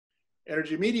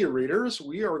Energy Media readers,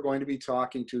 we are going to be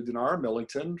talking to Dinara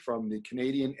Millington from the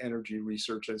Canadian Energy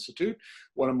Research Institute,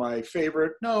 one of my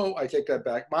favorite, no, I take that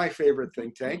back, my favorite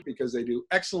think tank, because they do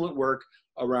excellent work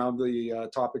around the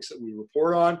topics that we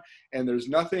report on, and there's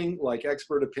nothing like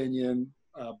expert opinion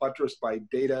buttressed by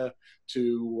data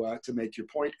to make your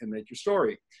point and make your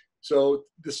story. So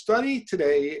the study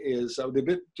today is,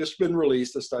 they've just been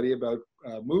released, a study about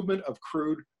movement of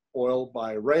crude oil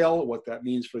by rail, what that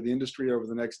means for the industry over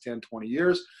the next 10, 20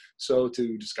 years. So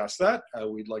to discuss that,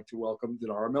 we'd like to welcome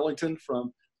Dinara Millington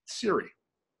from CERI.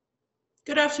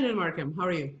 Good afternoon, Markham. How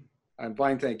are you? I'm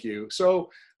fine, thank you. So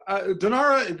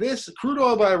Dinara, this crude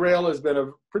oil by rail has been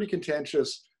a pretty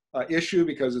contentious issue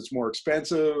because it's more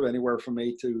expensive, anywhere from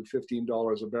 $8 to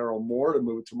 $15 a barrel more to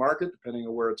move it to market, depending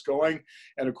on where it's going.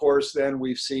 And of course, then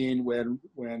we've seen when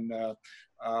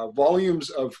volumes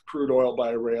of crude oil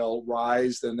by rail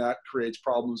rise, then that creates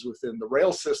problems within the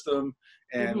rail system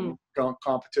and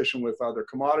competition with other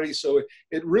commodities. So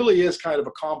it really is kind of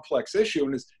a complex issue.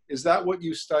 And is that what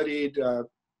you studied,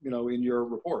 in your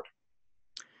report?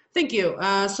 Thank you.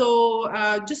 Just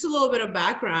a little bit of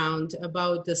background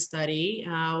about the study.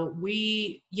 While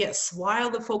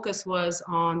the focus was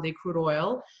on the crude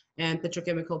oil and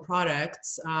petrochemical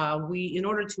products, in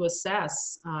order to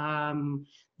assess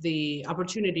the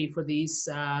opportunity for these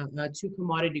two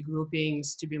commodity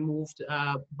groupings to be moved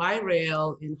by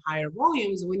rail in higher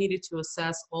volumes, we needed to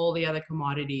assess all the other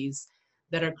commodities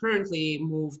that are currently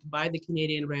moved by the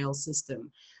Canadian rail system.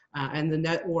 And the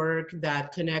network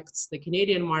that connects the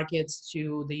Canadian markets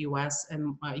to the US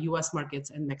and US markets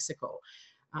and Mexico.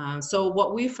 So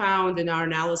what we found in our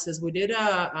analysis, we did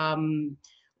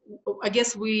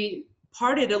we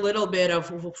parted a little bit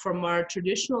from our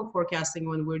traditional forecasting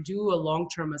when we do a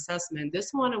long-term assessment.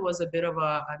 This one was a bit of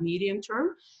a medium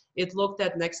term. It looked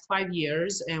at next 5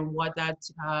 years and what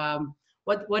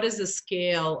is the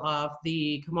scale of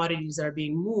the commodities that are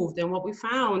being moved. And what we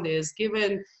found is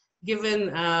given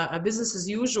business as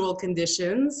usual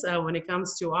conditions when it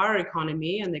comes to our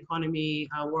economy and the economy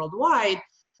worldwide,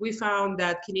 we found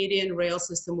that Canadian rail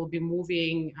system will be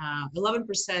moving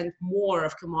 11% more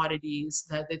of commodities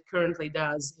that it currently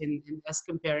does as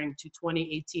comparing to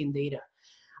 2018 data.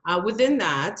 Within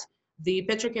that, the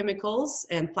petrochemicals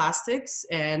and plastics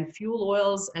and fuel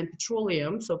oils and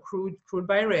petroleum, so crude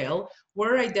by rail,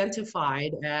 were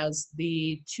identified as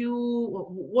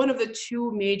one of the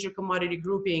two major commodity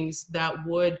groupings that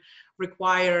would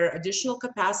require additional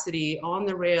capacity on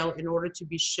the rail in order to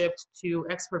be shipped to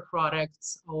export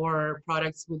products or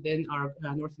products within our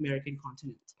North American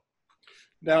continent.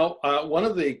 Now, one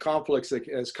of the conflicts that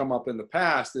has come up in the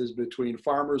past is between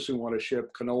farmers who want to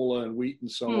ship canola and wheat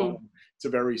and so on. It's a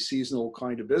very seasonal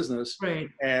kind of business, right?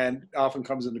 And often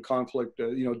comes into conflict,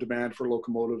 demand for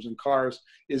locomotives and cars.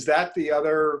 Is that the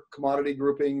other commodity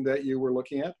grouping that you were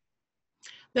looking at?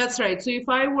 That's right. So if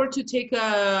I were to take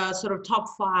a sort of top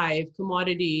 5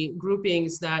 commodity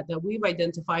groupings that we've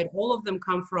identified, all of them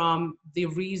come from the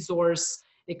resource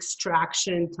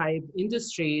extraction type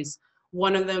industries.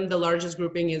 One of them, the largest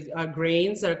grouping, is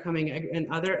grains that are coming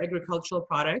and other agricultural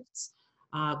products,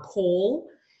 coal,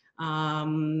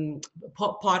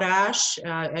 potash,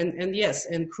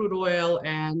 and crude oil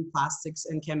and plastics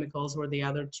and chemicals were the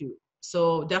other two.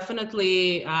 So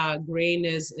definitely grain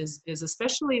is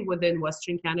especially within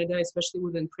Western Canada, especially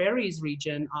within Prairies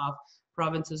region of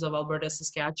provinces of Alberta,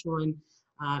 Saskatchewan,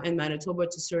 and Manitoba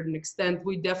to a certain extent,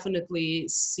 we definitely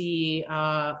see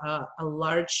a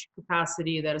large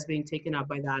capacity that is being taken up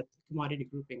by that commodity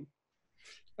grouping.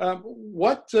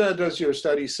 What does your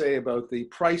study say about the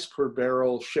price per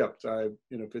barrel shipped?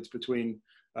 If it's between,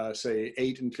 say,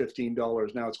 $8 and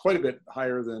 $15 now, it's quite a bit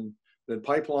higher than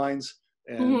pipelines.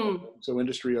 And so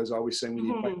industry is always saying we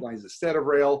need pipelines instead of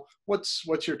rail. What's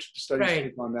your study's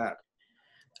take on that?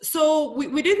 So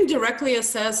we didn't directly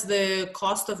assess the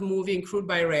cost of moving crude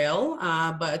by rail,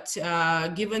 but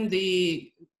given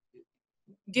the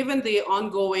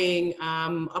ongoing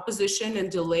opposition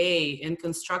and delay in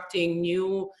constructing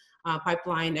new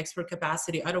pipeline export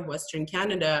capacity out of Western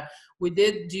Canada, we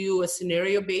did do a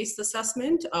scenario-based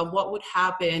assessment of what would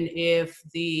happen if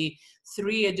the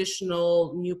 3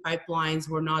 additional new pipelines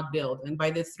were not built. And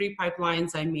by the 3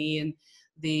 pipelines, I mean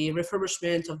the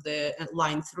refurbishment of the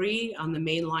line 3 on the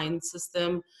main line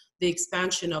system, the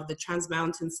expansion of the Trans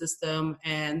Mountain system,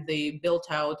 and the built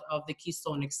out of the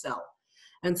Keystone XL.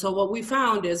 And so what we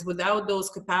found is without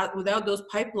those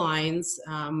pipelines,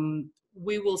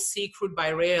 we will see crude by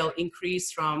rail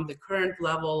increase from the current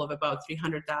level of about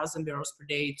 300,000 barrels per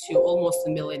day to almost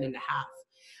 1.5 million.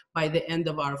 by the end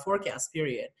of our forecast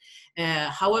period.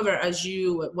 However,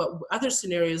 what other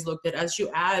scenarios looked at, as you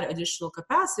add additional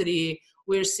capacity,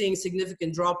 we're seeing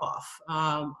significant drop-off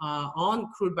on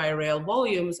crude by rail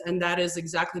volumes, and that is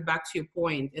exactly back to your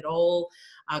point. It all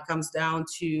comes down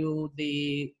to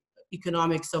the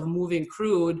economics of moving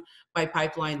crude by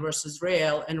pipeline versus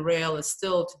rail, and rail is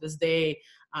still to this day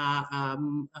a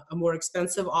more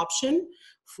expensive option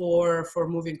for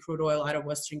moving crude oil out of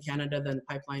Western Canada than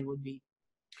pipeline would be.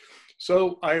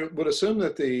 So I would assume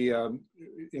that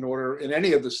in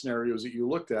any of the scenarios that you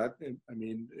looked at, I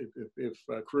mean, if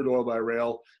crude oil by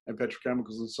rail and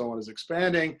petrochemicals and so on is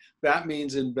expanding, that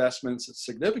means investments,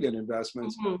 significant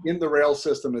investments in the rail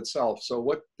system itself. So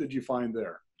what did you find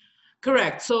there?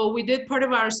 Correct. So we did part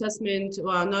of our assessment,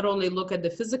 not only look at the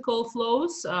physical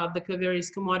flows of the various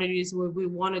commodities, we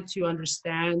wanted to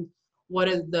understand what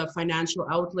is the financial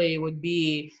outlay would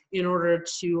be in order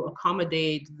to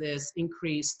accommodate this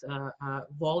increased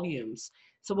volumes.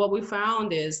 So what we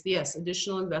found is, yes,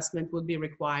 additional investment would be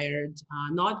required,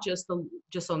 not just on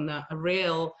the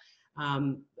rail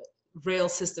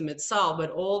system itself,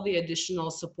 but all the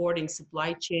additional supporting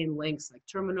supply chain links like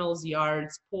terminals,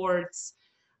 yards, ports,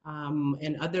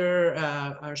 and other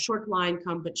short line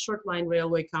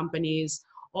railway companies.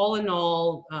 All in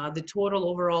all, the total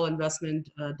overall investment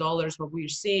dollars, what we're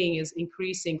seeing is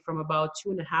increasing from about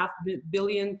 $2.5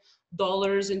 billion in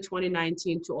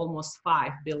 2019 to almost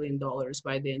 $5 billion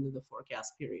by the end of the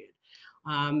forecast period.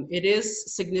 It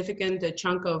is significant, a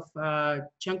chunk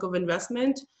of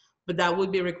investment, but that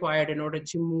would be required in order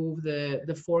to move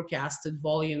the forecasted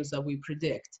volumes that we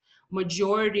predict.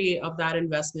 Majority of that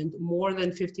investment, more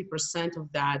than 50% of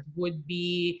that, would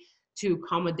be to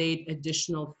accommodate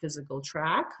additional physical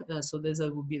track. So this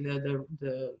would be the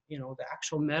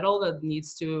actual metal that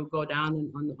needs to go down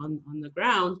on the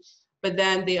ground. But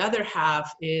then the other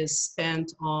half is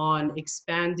spent on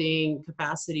expanding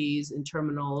capacities in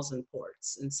terminals and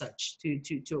ports and such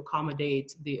to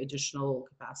accommodate the additional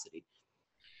capacity.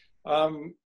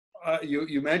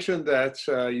 You mentioned that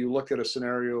you looked at a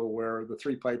scenario where the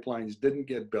 3 pipelines didn't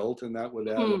get built, and that would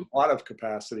add a lot of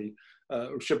capacity,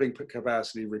 shipping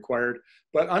capacity required.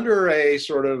 But under a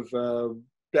sort of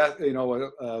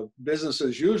business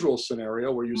as usual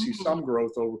scenario where you see some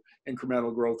growth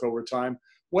incremental growth over time,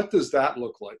 what does that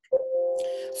look like?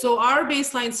 So our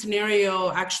baseline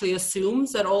scenario actually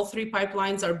assumes that all 3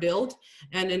 pipelines are built.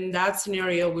 And in that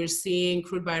scenario, we're seeing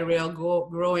crude by rail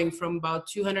growing from about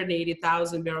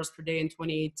 280,000 barrels per day in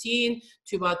 2018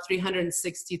 to about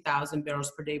 360,000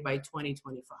 barrels per day by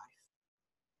 2025.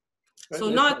 So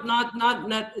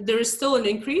there is still an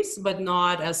increase, but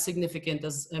not as significant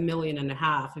as 1.5 million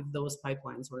if those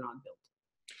pipelines were not built.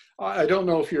 I don't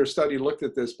know if your study looked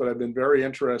at this, but I've been very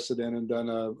interested in and done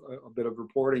a bit of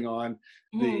reporting on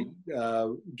the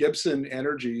Gibson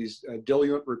Energy's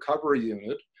diluent recovery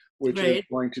unit, which is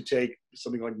going to take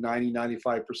something like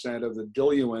 90–95% of the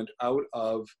diluent out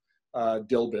of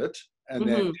dilbit and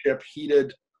then ship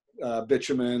heated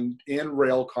bitumen in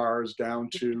rail cars down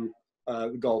to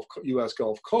the U.S.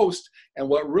 Gulf Coast. And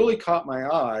what really caught my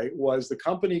eye was the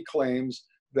company claims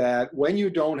that when you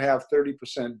don't have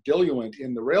 30% diluent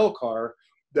in the rail car,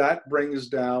 that brings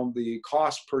down the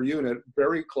cost per unit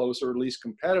very close, or at least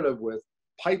competitive with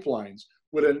pipelines.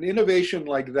 Would an innovation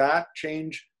like that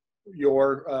change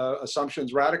your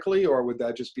assumptions radically, or would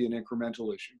that just be an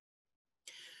incremental issue?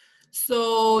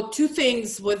 So 2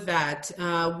 things with that.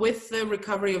 With the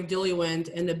recovery of diluent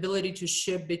and ability to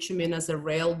ship bitumen as a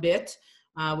rail bit,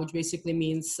 which basically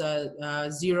means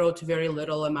 0 to very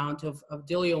little amount of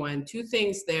diluent. 2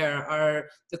 things there are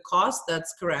the cost,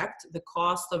 that's correct. The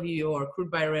cost of your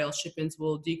crude by rail shipments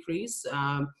will decrease,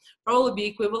 probably be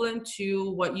equivalent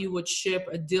to what you would ship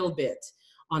a dilbit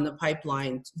on the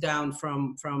pipeline down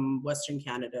from Western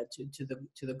Canada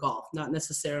to the Gulf, not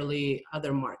necessarily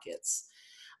other markets.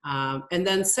 And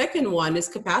then second one is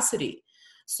capacity.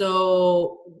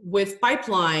 So with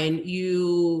pipeline,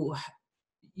 you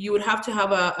would have to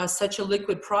have such a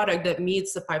liquid product that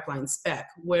meets the pipeline spec.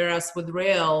 Whereas with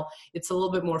rail, it's a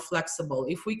little bit more flexible.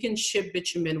 If we can ship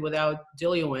bitumen without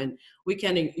diluent, we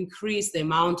can increase the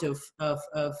amount of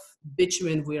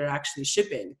bitumen we're actually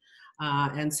shipping.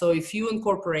 And so if you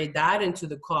incorporate that into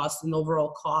the cost and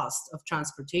overall cost of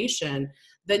transportation,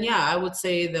 then yeah, I would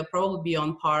say they'll probably be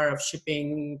on par of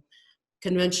shipping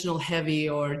conventional heavy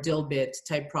or dilbit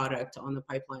type product on the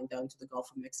pipeline down to the Gulf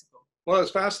of Mexico. Well,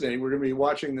 it's fascinating. We're going to be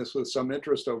watching this with some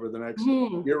interest over the next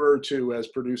year or two as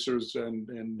producers and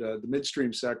the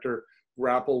midstream sector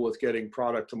grapple with getting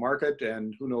product to market,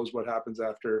 and who knows what happens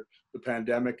after the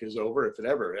pandemic is over, if it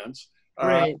ever ends.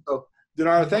 Right. So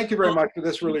Dinar, thank you very much for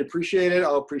this. Really appreciate it.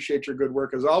 I'll appreciate your good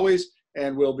work as always.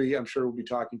 And I'm sure we'll be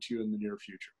talking to you in the near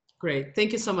future. Great.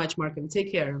 Thank you so much, Markham.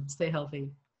 Take care. Stay healthy.